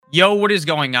Yo, what is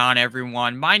going on,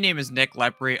 everyone? My name is Nick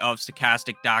Lepre of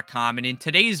Stochastic.com, and in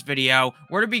today's video,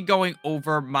 we're going to be going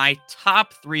over my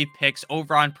top 3 picks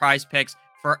over on PrizePicks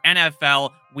for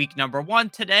NFL week number 1.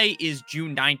 Today is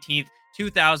June 19th,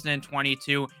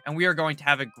 2022, and we are going to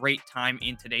have a great time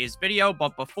in today's video.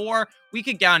 But before we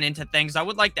could get on into things, I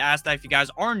would like to ask that if you guys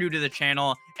are new to the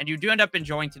channel and you do end up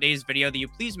enjoying today's video, that you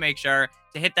please make sure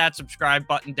to hit that subscribe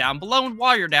button down below. And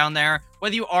while you're down there,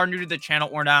 whether you are new to the channel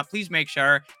or not, please make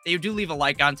sure that you do leave a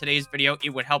like on today's video.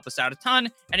 It would help us out a ton.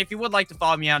 And if you would like to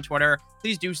follow me on Twitter,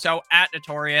 please do so at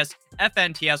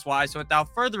NotoriousFNTSY. So without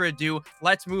further ado,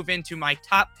 let's move into my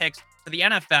top picks for the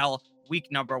NFL week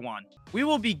number 1. We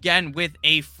will begin with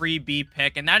a freebie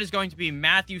pick, and that is going to be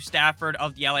Matthew Stafford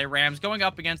of the LA Rams going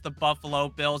up against the Buffalo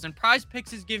Bills. And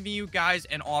PrizePicks is giving you guys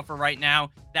an offer right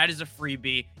now. That is a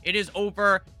freebie. It is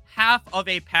over half of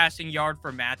a passing yard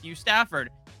for Matthew Stafford.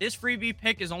 This freebie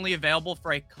pick is only available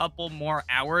for a couple more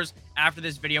hours after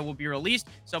this video will be released.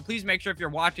 So please make sure if you're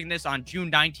watching this on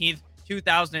June 19th,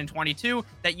 2022,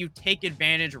 that you take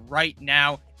advantage right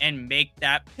now and make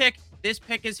that pick. This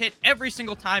pick is hit every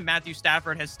single time Matthew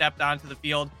Stafford has stepped onto the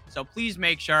field. So please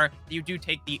make sure that you do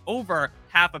take the over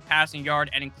half a passing yard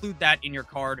and include that in your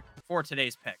card for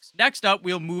today's picks. Next up,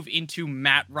 we'll move into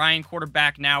Matt Ryan,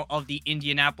 quarterback now of the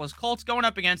Indianapolis Colts, going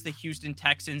up against the Houston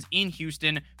Texans in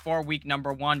Houston for week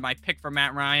number 1. My pick for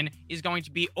Matt Ryan is going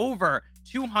to be over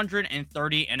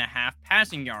 230.5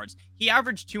 passing yards. He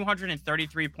averaged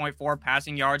 233.4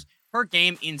 passing yards per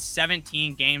game in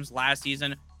 17 games last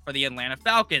season for the Atlanta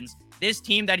Falcons. This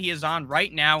team that he is on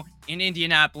right now in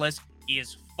Indianapolis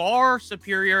is far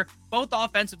superior, both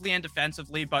offensively and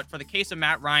defensively. But for the case of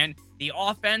Matt Ryan, the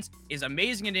offense is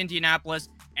amazing in Indianapolis,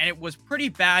 and it was pretty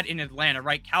bad in Atlanta,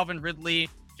 right? Calvin Ridley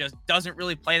just doesn't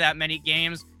really play that many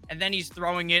games, and then he's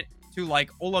throwing it to like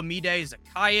Olamide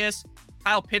Zacchaeus.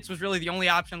 Kyle Pitts was really the only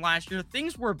option last year.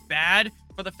 Things were bad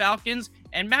for the Falcons,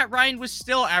 and Matt Ryan was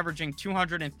still averaging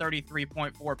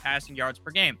 233.4 passing yards per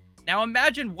game. Now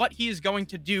imagine what he is going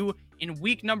to do in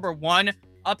week number 1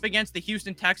 up against the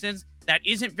Houston Texans that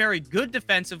isn't very good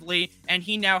defensively, and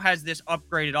he now has this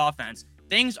upgraded offense.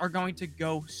 Things are going to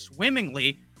go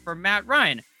swimmingly for Matt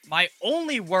Ryan. My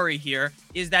only worry here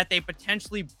is that they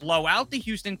potentially blow out the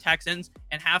Houston Texans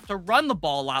and have to run the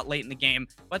ball a lot late in the game.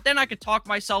 But then I could talk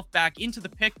myself back into the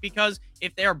pick, because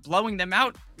if they are blowing them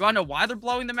out, you want to know why they're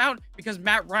blowing them out? Because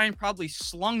Matt Ryan probably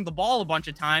slung the ball a bunch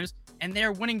of times, and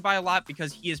they're winning by a lot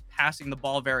because he is passing the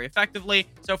ball very effectively.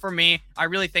 So for me, I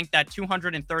really think that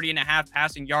 230.5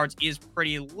 passing yards is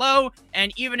pretty low.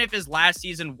 And even if his last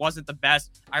season wasn't the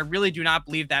best, I really do not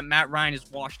believe that Matt Ryan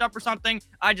is washed up or something.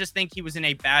 I just think he was in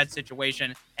a bad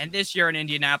situation. And this year in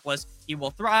Indianapolis, he will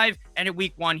thrive. And in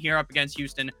week 1 here up against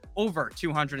Houston, over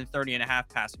 230.5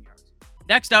 passing yards.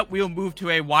 Next up, we'll move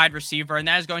to a wide receiver, and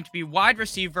that is going to be wide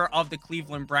receiver of the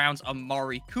Cleveland Browns,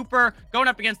 Amari Cooper, going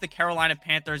up against the Carolina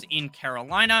Panthers in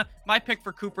Carolina. My pick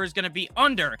for Cooper is going to be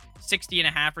under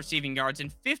 60.5 receiving yards. In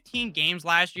 15 games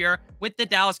last year with the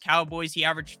Dallas Cowboys, he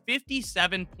averaged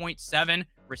 57.7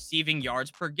 receiving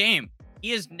yards per game.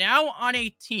 He is now on a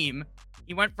team.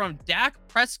 He went from Dak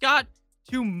Prescott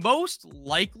to most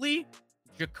likely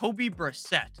Jacoby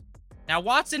Brissett. Now,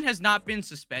 Watson has not been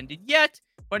suspended yet,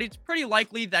 but it's pretty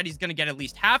likely that he's going to get at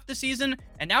least half the season,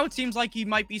 and now it seems like he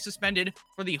might be suspended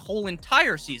for the whole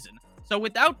entire season. So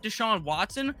without Deshaun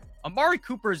Watson, Amari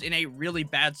Cooper is in a really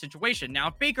bad situation. Now,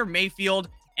 if Baker Mayfield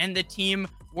and the team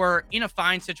were in a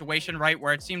fine situation, right,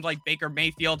 where it seems like Baker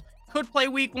Mayfield could play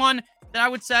week 1, then I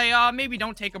would say maybe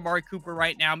don't take Amari Cooper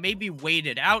right now, maybe wait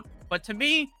it out. But to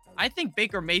me, I think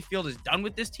Baker Mayfield is done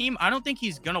with this team. I don't think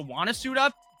he's going to want to suit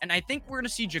up, and I think we're going to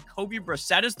see Jacoby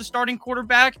Brissett as the starting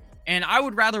quarterback. And I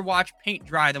would rather watch paint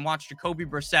dry than watch Jacoby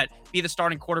Brissett be the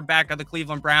starting quarterback of the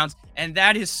Cleveland Browns. And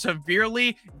that is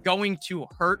severely going to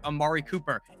hurt Amari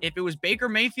Cooper. If it was Baker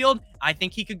Mayfield, I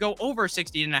think he could go over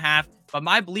 60.5. But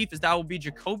my belief is that will be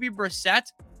Jacoby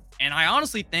Brissett. And I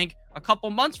honestly think a couple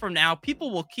months from now,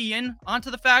 people will key in onto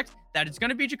the fact that it's going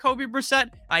to be Jacoby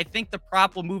Brissett. I think the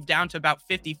prop will move down to about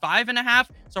 55.5.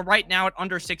 So right now at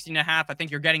under 60.5, I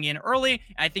think you're getting in early.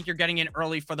 I think you're getting in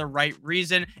early for the right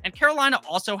reason. And Carolina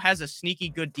also has a sneaky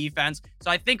good defense.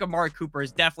 So I think Amari Cooper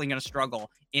is definitely going to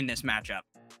struggle in this matchup.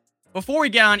 Before we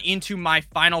get on into my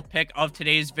final pick of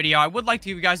today's video, I would like to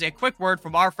give you guys a quick word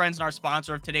from our friends and our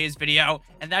sponsor of today's video,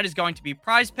 and that is going to be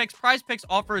PrizePicks. PrizePicks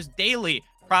offers daily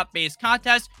prop-based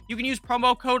contests. You can use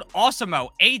promo code AWESEMO,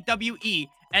 AWE,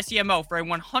 SEMO for a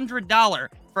 $100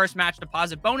 first match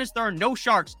deposit bonus. There are no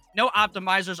sharks, no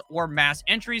optimizers, or mass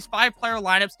entries. 5-player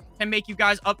lineups can make you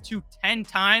guys up to 10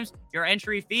 times your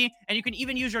entry fee, and you can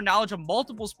even use your knowledge of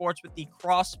multiple sports with the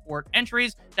cross-sport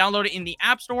entries. Download it in the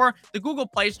App Store, the Google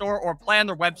Play Store, or play on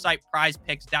their website,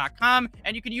 PrizePicks.com,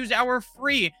 and you can use our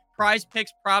free PrizePicks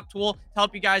prop tool to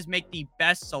help you guys make the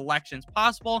best selections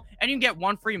possible, and you can get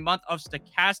 1 free month of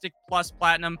Stochastic Plus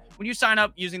Platinum when you sign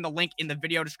up using the link in the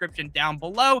video description down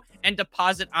below and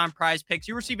deposit on PrizePicks.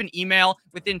 You receive an email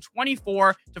within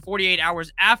 24 to 48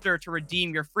 hours after to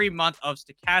redeem your free month of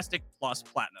Stochastic Plus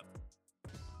Platinum.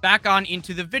 Back on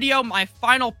into the video, my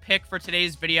final pick for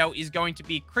today's video is going to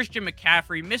be Christian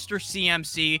McCaffrey, Mr.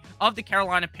 CMC of the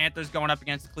Carolina Panthers going up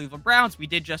against the Cleveland Browns. We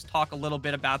did just talk a little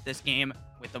bit about this game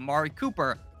with Amari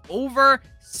Cooper. Over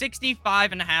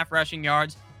 65.5 rushing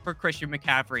yards for Christian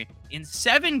McCaffrey. In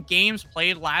 7 games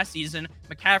played last season,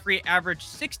 McCaffrey averaged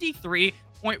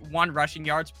 63.1 rushing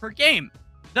yards per game.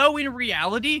 Though in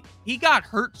reality, he got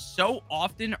hurt so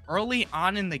often early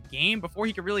on in the game before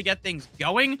he could really get things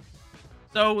going.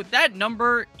 So that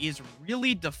number is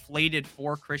really deflated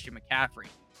for Christian McCaffrey.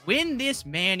 When this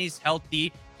man is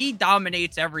healthy, he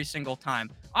dominates every single time.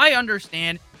 I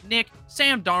understand, Nick,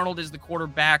 Sam Darnold is the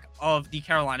quarterback of the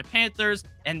Carolina Panthers,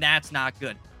 and that's not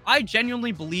good. I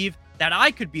genuinely believe that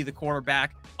I could be the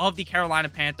quarterback of the Carolina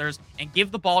Panthers and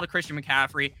give the ball to Christian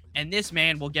McCaffrey, and this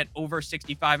man will get over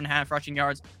 65.5 rushing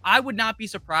yards. I would not be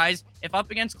surprised if up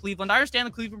against Cleveland, I understand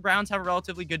the Cleveland Browns have a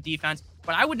relatively good defense,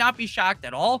 but I would not be shocked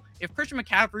at all if Christian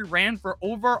McCaffrey ran for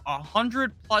over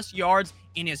 100+ yards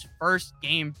in his first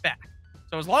game back.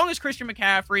 So as long as Christian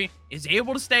McCaffrey is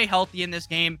able to stay healthy in this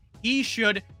game, he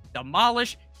should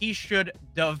demolish, he should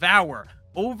devour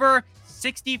over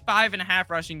 65.5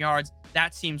 rushing yards.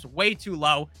 That seems way too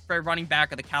low for a running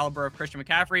back of the caliber of Christian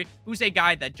McCaffrey, who's a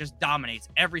guy that just dominates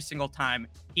every single time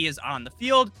he is on the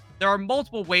field. There are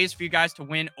multiple ways for you guys to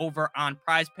win over on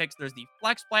PrizePicks. There's the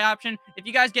flex play option. If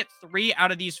you guys get 3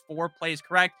 out of these 4 plays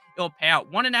correct, it'll pay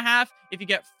out 1.5. If you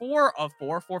get 4 of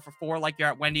 4 for 4 like you're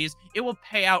at Wendy's, it will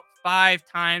pay out 5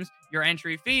 times your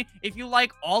entry fee. If you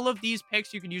like all of these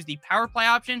picks, you can use the power play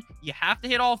option. You have to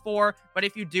hit all 4, but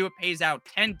if you do, it pays out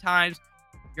 10 times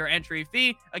your entry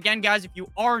fee. Again, guys, if you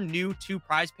are new to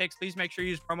PrizePicks, please make sure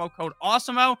you use promo code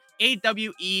AWESEMO,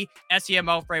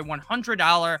 AWESEMO, for a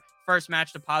 $100 first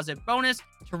match deposit bonus.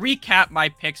 To recap my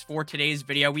picks for today's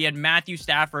video, we had Matthew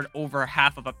Stafford over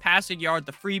half of a passing yard,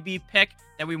 the freebie pick.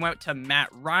 Then we went to Matt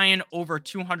Ryan over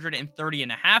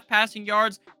 230.5 passing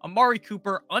yards, Amari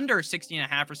Cooper under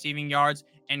 60.5 receiving yards,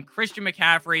 and Christian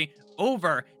McCaffrey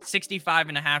over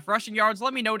 65.5 rushing yards.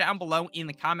 Let me know down below in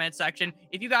the comment section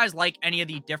if you guys like any of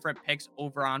the different picks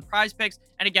over on PrizePicks.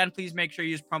 And again, please make sure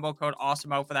you use promo code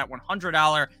AWESEMO for that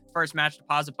 $100 first match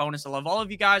deposit bonus. I love all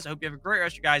of you guys. I hope you have a great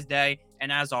rest of your guys' day.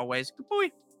 And as always, good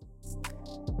boy.